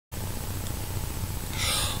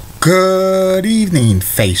Good evening,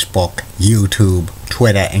 Facebook, YouTube,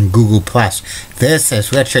 Twitter, and Google+. This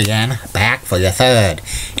is Rich again, back for your third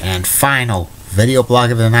and final video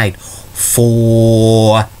blog of the night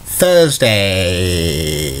for Thursday,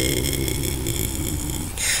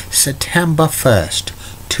 September 1st,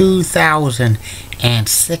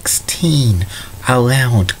 2016,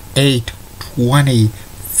 around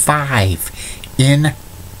 8:25 in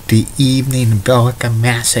the evening in Billerica,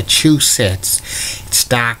 Massachusetts. It's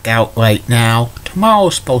dark out right now.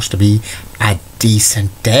 Tomorrow's supposed to be a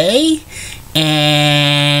decent day,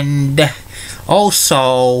 and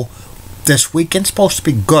also this weekend's supposed to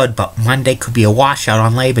be good, but Monday could be a washout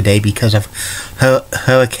on Labor Day because of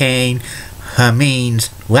Hurricane Hermine's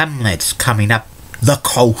remnants coming up the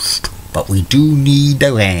coast. But we do need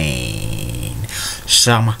the rain.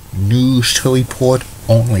 Some news to report,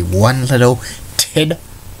 only one little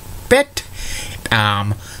tidbit.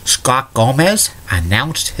 Scott Gomez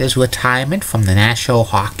announced his retirement from the National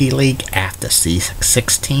Hockey League after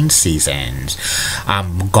 16 seasons.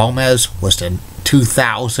 Gomez was the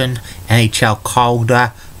 2000 NHL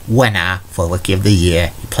Calder winner for Rookie of the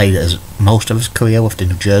Year. He played most of his career with the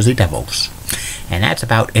New Jersey Devils. And that's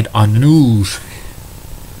about it on the news.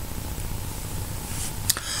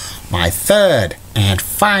 My third and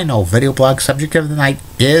final video blog subject of the night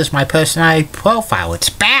is my personality profile. It's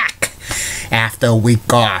back after a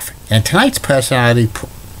week off. And tonight's personality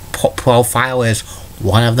profile is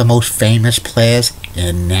one of the most famous players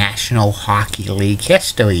in National Hockey League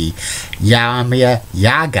history, Jaromir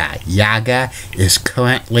Jagr. Jagr is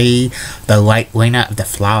currently the right winger of the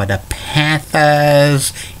Florida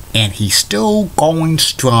Panthers, and he's still going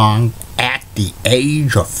strong at the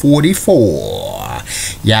age of 44.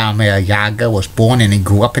 Jaromir Jagr was born and he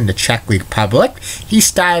grew up in the Czech Republic. He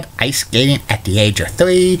started ice skating at the age of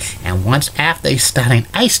 3, and once after starting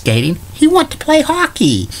ice skating, he went to play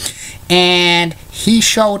hockey. And he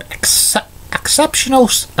showed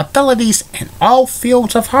exceptional abilities in all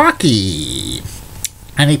fields of hockey.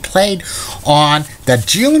 And he played on the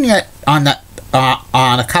junior, on a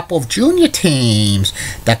couple of junior teams,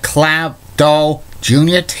 the Klado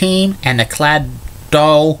junior team and the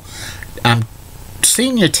Klado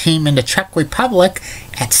senior team in the Czech Republic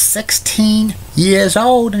at 16 years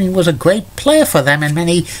old, and he was a great player for them, and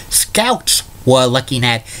many scouts were looking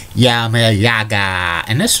at Jaromir Jagr.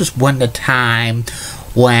 And this was when the time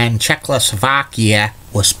when Czechoslovakia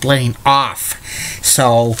was splitting off,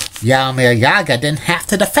 so Jaromir Jagr didn't have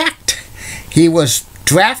to defect. He was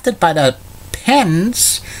drafted by the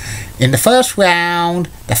Pens in the first round,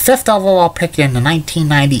 the 5th overall pick in the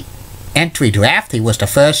 1990 entry draft. He was the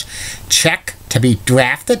first Czech to be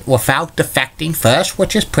drafted without defecting first,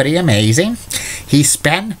 which is pretty amazing. He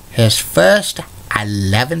spent his first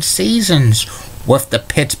 11 seasons with the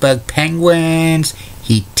Pittsburgh Penguins.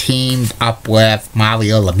 He teamed up with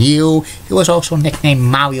Mario Lemieux. He was also nicknamed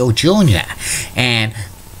Mario Jr. And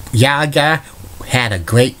Jagr had a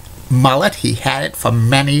great mullet. He had it for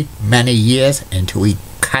many, many years until he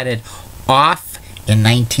cut it off in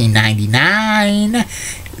 1999.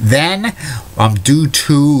 Then, due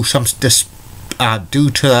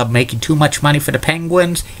to making too much money for the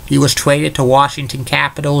Penguins, he was traded to Washington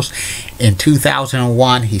Capitals. In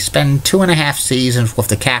 2001, he spent 2.5 seasons with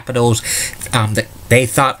the Capitals. They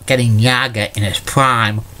thought getting Jagr in his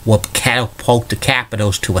prime would catapult the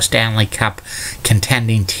Capitals to a Stanley Cup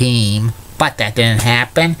contending team, but that didn't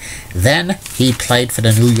happen. Then he played for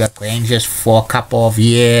the New York Rangers for a couple of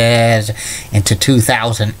years into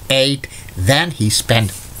 2008. Then he spent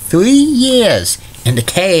 3 years in the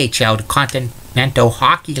KHL, the Continental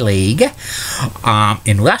Hockey League,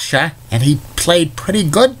 in Russia, and he played pretty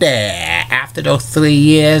good there. After those 3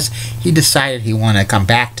 years, he decided he wanted to come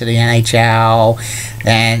back to the NHL,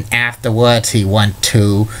 and afterwards he went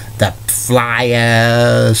to the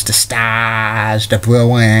Flyers, the Stars, the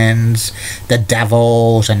Bruins, the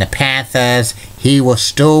Devils, and the Panthers. He was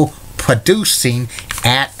still producing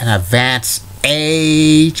at an advanced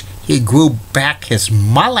age. He grew back his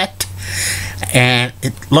mullet, and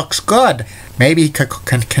it looks good. Maybe he could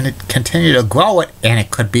continue to grow it, and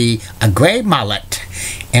it could be a gray mullet.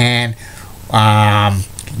 And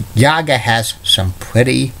Jagr has some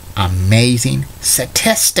pretty amazing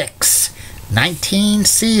statistics. 19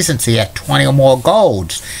 seasons, he had 20 or more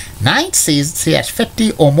goals. 9 seasons, he has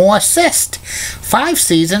 50 or more assists. 5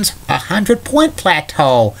 seasons, 100-point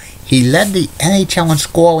plateau. He led the NHL in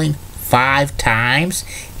scoring 5 times.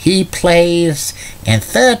 He plays in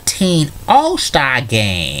 13 All-Star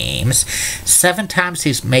games. 7 times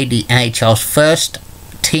he's made the NHL's first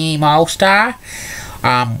team All-Star.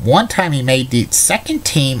 1 time he made the second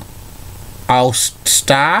team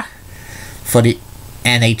All-Star for the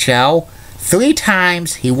NHL. 3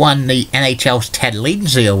 times he won the NHL's Ted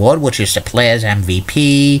Lindsay Award, which is the player's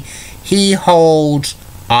MVP. He holds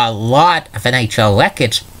a lot of NHL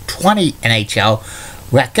records, 20 NHL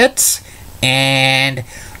records, and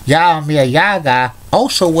Jaromir Jagr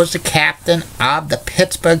also was the captain of the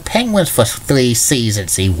Pittsburgh Penguins for 3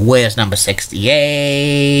 seasons. He wears number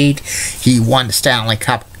 68. He won the Stanley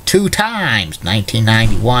Cup 2 times,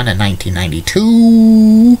 1991 and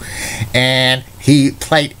 1992. And he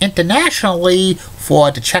played internationally for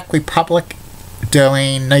the Czech Republic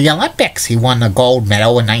during the Olympics. He won a gold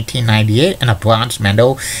medal in 1998 and a bronze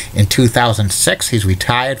medal in 2006. He's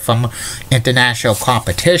retired from international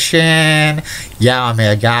competition.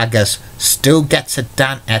 Jaromir Jagr still gets it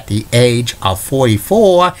done at the age of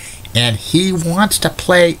 44, and he wants to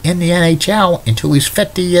play in the NHL until he's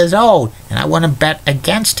 50 years old. And I want to bet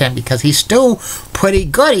against him because he's still pretty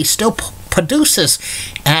good. He still produces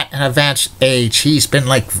at an advanced age. He's been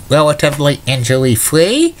relatively injury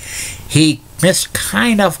free. He missed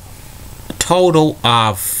kind of a total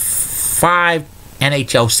of 5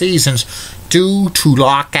 NHL seasons due to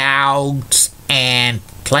lockouts and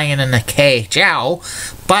playing in the KHL.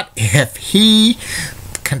 But if he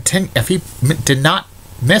did not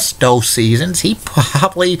miss those seasons, he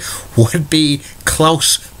probably would be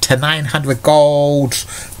close to 900 goals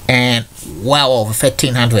and well over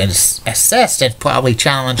 1,500 assists, and probably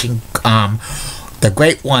challenging the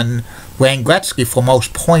great one, Wayne Gretzky, for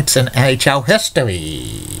most points in NHL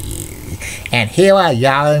history. And here are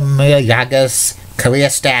Jaromir Jagr's career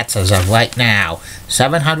stats as of right now.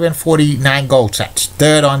 749 goals, that's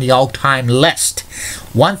 3rd on the all-time list.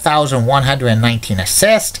 1,119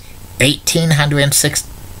 assists,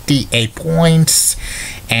 1,868 points,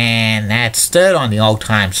 and that's 3rd on the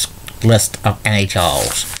all-time list of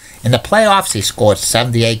NHLs. In the playoffs, he scored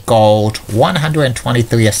 78 goals,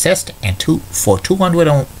 123 assists, and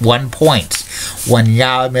 201 points. When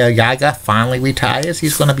Jaromir Jagr finally retires,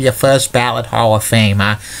 he's going to be a first ballot Hall of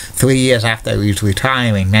Famer 3 years after he's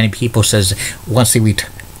retiring. Many people says when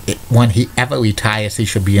he ever retires, he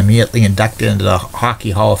should be immediately inducted into the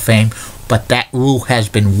Hockey Hall of Fame. But that rule has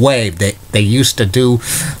been waived. They used to do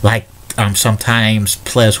sometimes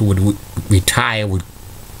players who would retire would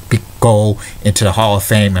go into the Hall of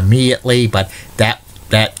Fame immediately, but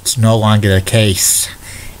that's no longer the case.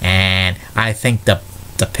 And I think the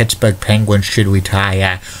Pittsburgh Penguins should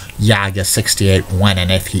retire Jagr 68 when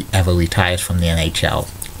and if he ever retires from the NHL.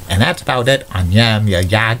 And that's about it on Jaromir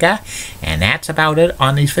Jagr. And that's about it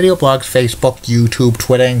on these video blogs: Facebook, YouTube,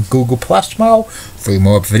 Twitter, and Google Plus Mo. 3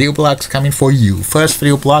 more video blogs coming for you. First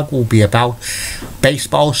video blog will be about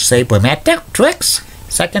baseball sabermetrics.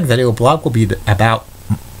 Second video blog will be about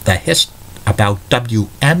about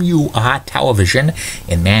WMUR television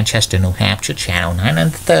in Manchester, New Hampshire, Channel 9.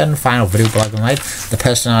 And the third and final video blog of the night, the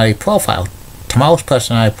personality profile. Tomorrow's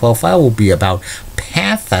personality profile will be about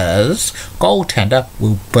Panthers goaltender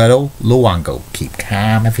Roberto Luongo. Keep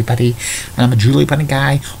calm, everybody. I'm a Julie Bunny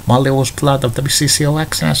guy. Marleo's blood of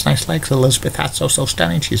WCCOX, and has nice legs. Elizabeth Hart, so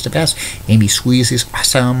stunning. She's the best. Amy Squeezy's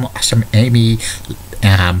awesome. Amy.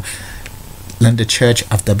 Linda Church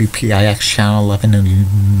of WPIX Channel 11 in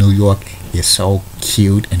New York is so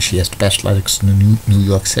cute, and she has the best legs in New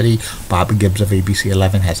York City. Barbara Gibbs of ABC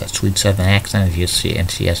 11 has a sweet southern accent,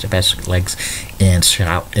 and she has the best legs in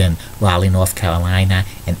Raleigh, North Carolina.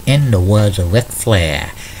 And in the words of Ric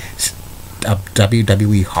Flair, a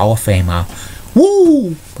WWE Hall of Famer,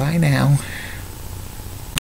 woo! Bye now.